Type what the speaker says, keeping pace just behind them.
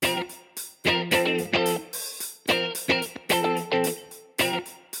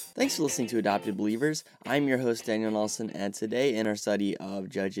Thanks for listening to Adopted Believers. I'm your host, Daniel Nelson, and today in our study of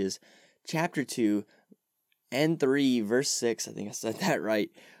Judges chapter 2 and 3, verse 6, I think I said that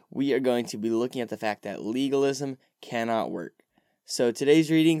right, we are going to be looking at the fact that legalism cannot work. So today's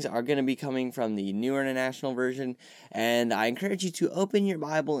readings are going to be coming from the New International Version, and I encourage you to open your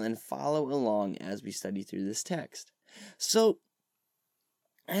Bible and follow along as we study through this text. So,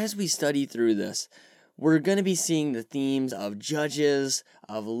 as we study through this, we're going to be seeing the themes of judges,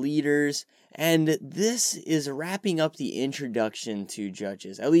 of leaders, and this is wrapping up the introduction to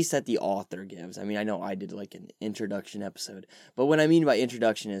Judges, at least that the author gives. I mean, I know I did like an introduction episode, but what I mean by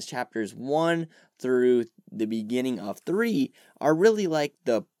introduction is chapters 1 through the beginning of 3 are really like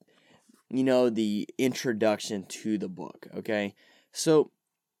the introduction to the book, okay? So,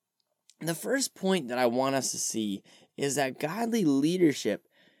 the first point that I want us to see is that godly leadership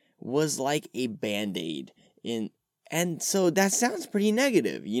was like a band-aid and so that sounds pretty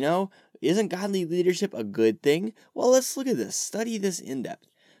negative, Isn't godly leadership a good thing? Well, let's look at this. Study this in depth.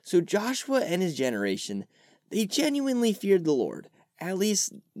 So Joshua and his generation, they genuinely feared the Lord. At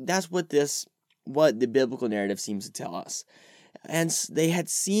least that's what the biblical narrative seems to tell us. And they had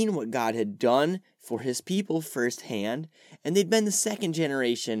seen what God had done for his people firsthand, and they'd been the second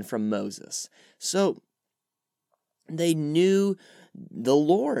generation from Moses. So they knew the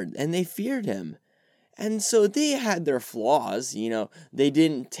Lord and they feared him. And so they had their flaws, they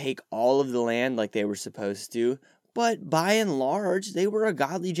didn't take all of the land like they were supposed to, but by and large, they were a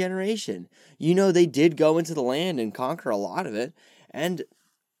godly generation. They did go into the land and conquer a lot of it, and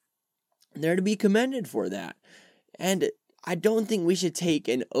they're to be commended for that. And I don't think we should take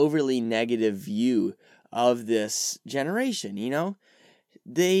an overly negative view of this generation,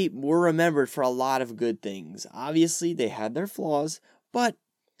 They were remembered for a lot of good things. Obviously, they had their flaws, but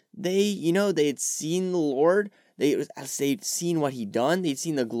they had seen the Lord. They'd seen what he'd done. They'd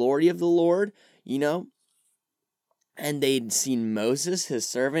seen the glory of the Lord, and they'd seen Moses, his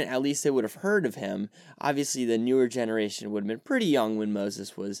servant. At least they would have heard of him. Obviously, the newer generation would have been pretty young when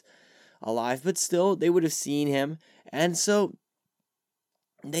Moses was alive, but still, they would have seen him. And so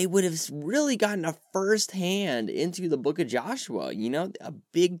they would have really gotten a first hand into the book of Joshua, a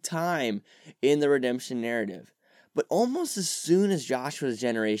big time in the redemption narrative. But almost as soon as Joshua's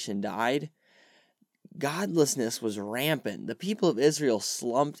generation died, godlessness was rampant. The people of Israel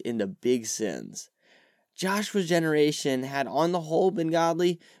slumped into big sins. Joshua's generation had on the whole been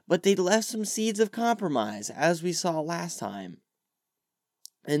godly, but they'd left some seeds of compromise, as we saw last time.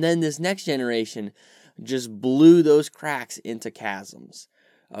 And then this next generation just blew those cracks into chasms.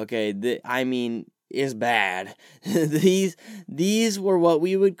 Okay, is bad. These were what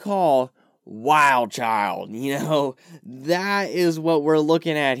we would call wild child, that is what we're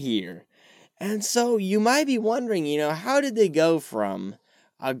looking at here. And so you might be wondering, how did they go from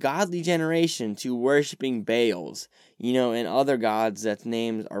a godly generation to worshiping Baals, and other gods that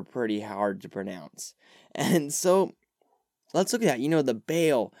names are pretty hard to pronounce. And so let's look at that, the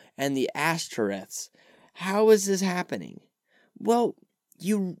Baal and the Ashtoreths. How is this happening? Well,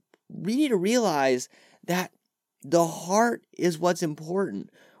 we need to realize that the heart is what's important.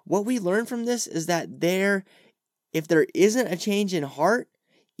 What we learn from this is that if there isn't a change in heart,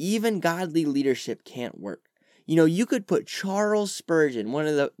 even godly leadership can't work. You could put Charles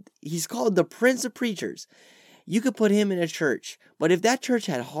Spurgeon, he's called the Prince of Preachers. You could put him in a church, but if that church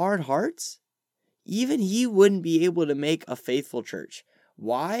had hard hearts, even he wouldn't be able to make a faithful church.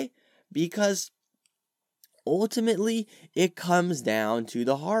 Why? Because ultimately, it comes down to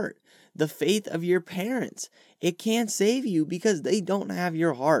the heart. The faith of your parents. It can't save you because they don't have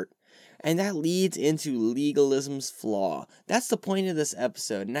your heart. And that leads into legalism's flaw. That's the point of this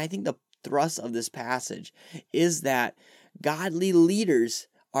episode. And I think the thrust of this passage is that godly leaders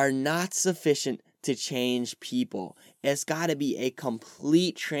are not sufficient to change people. It's got to be a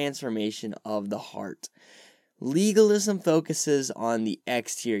complete transformation of the heart. Legalism focuses on the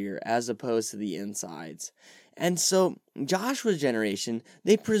exterior as opposed to the insides. And so Joshua's generation,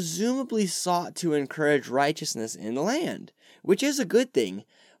 they presumably sought to encourage righteousness in the land, which is a good thing.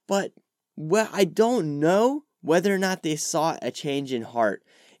 But I don't know whether or not they sought a change in heart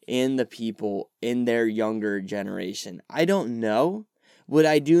in the people in their younger generation. I don't know. What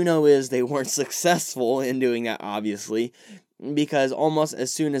I do know is they weren't successful in doing that, obviously, because almost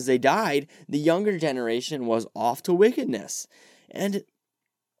as soon as they died, the younger generation was off to wickedness. And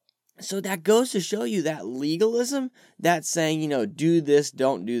so that goes to show you that legalism, that saying, do this,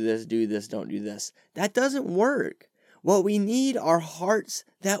 don't do this, do this, don't do this, that doesn't work. What we need are hearts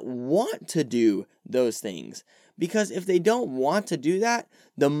that want to do those things. Because if they don't want to do that,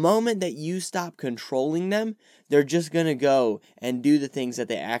 the moment that you stop controlling them, they're just going to go and do the things that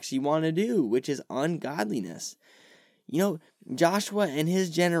they actually want to do, which is ungodliness. Joshua and his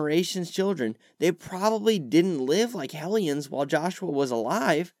generation's children, they probably didn't live like hellions while Joshua was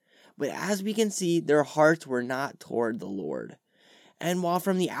alive, but as we can see, their hearts were not toward the Lord. And while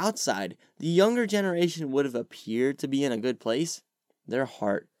from the outside, the younger generation would have appeared to be in a good place, their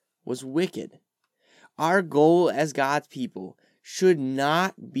heart was wicked. Our goal as God's people should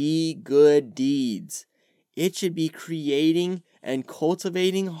not be good deeds. It should be creating and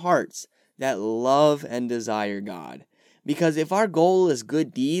cultivating hearts that love and desire God. Because if our goal is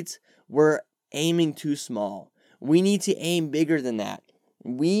good deeds, we're aiming too small. We need to aim bigger than that.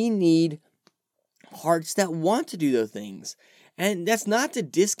 We need hearts that want to do those things. And that's not to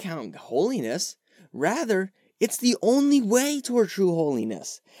discount holiness. Rather, it's the only way toward true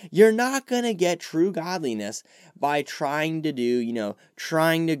holiness. You're not going to get true godliness by trying to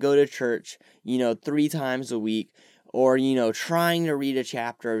go to church, 3 times a week, or, trying to read a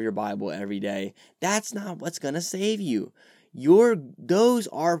chapter of your Bible every day. That's not what's going to save you. Those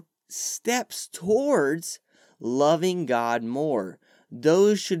are steps towards loving God more.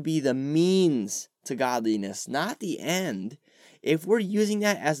 Those should be the means to godliness, not the end. If we're using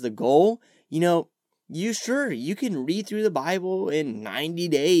that as the goal, you can read through the Bible in 90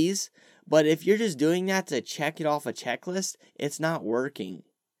 days, but if you're just doing that to check it off a checklist, it's not working.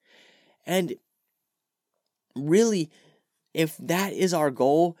 And really, if that is our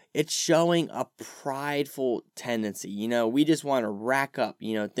goal, it's showing a prideful tendency. We just want to rack up,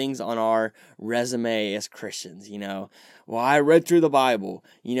 things on our resume as Christians, Well, I read through the Bible,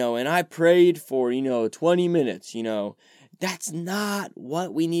 and I prayed for, 20 minutes, That's not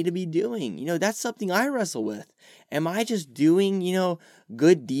what we need to be doing. That's something I wrestle with. Am I just doing,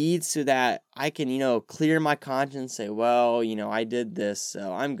 good deeds so that I can, clear my conscience, say, well, I did this,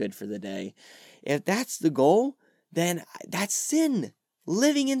 so I'm good for the day. If that's the goal, then that's sin,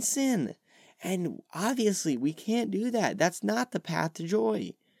 living in sin. And obviously, we can't do that. That's not the path to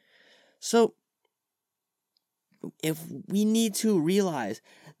joy. So, if we need to realize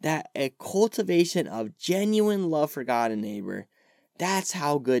that a cultivation of genuine love for God and neighbor, that's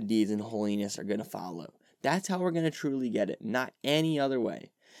how good deeds and holiness are going to follow. That's how we're going to truly get it, not any other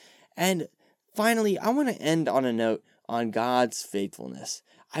way. And finally, I want to end on a note on God's faithfulness.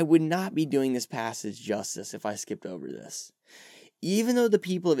 I would not be doing this passage justice if I skipped over this. Even though the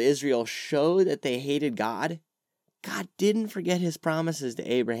people of Israel showed that they hated God, God didn't forget his promises to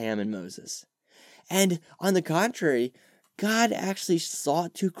Abraham and Moses. And on the contrary, God actually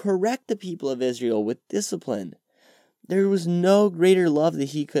sought to correct the people of Israel with discipline. There was no greater love that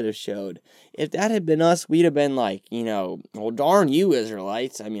he could have showed. If that had been us, we'd have been like, well, darn you,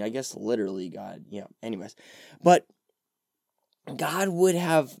 Israelites. I mean, I guess literally God, anyways. But God would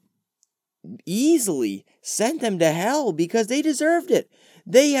have easily sent them to hell because they deserved it.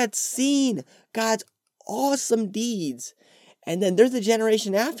 They had seen God's awesome deeds. And then there's the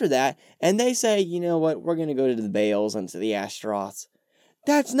generation after that, and they say, you know what, we're going to go to the Baals and to the Ashtaroths.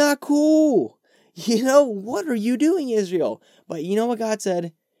 That's not cool. What are you doing, Israel? But you know what God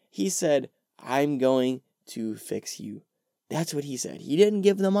said? He said, I'm going to fix you. That's what he said. He didn't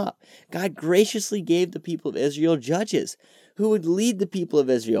give them up. God graciously gave the people of Israel judges who would lead the people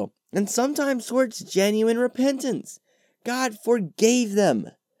of Israel, and sometimes towards genuine repentance. God forgave them.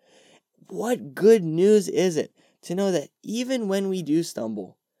 What good news is it to know that even when we do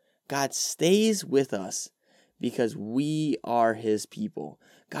stumble, God stays with us because we are his people.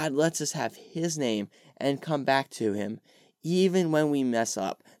 God lets us have his name and come back to him even when we mess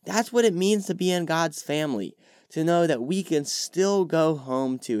up. That's what it means to be in God's family, to know that we can still go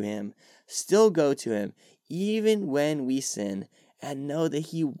home to him, still go to him, even when we sin, and know that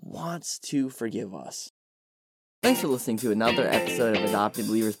he wants to forgive us. Thanks for listening to another episode of Adopted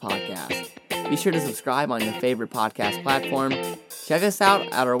Believers Podcast. Be sure to subscribe on your favorite podcast platform. Check us out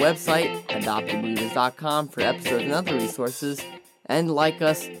at our website, adoptedbelievers.com, for episodes and other resources. And like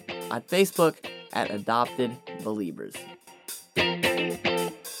us on Facebook at Adopted Believers.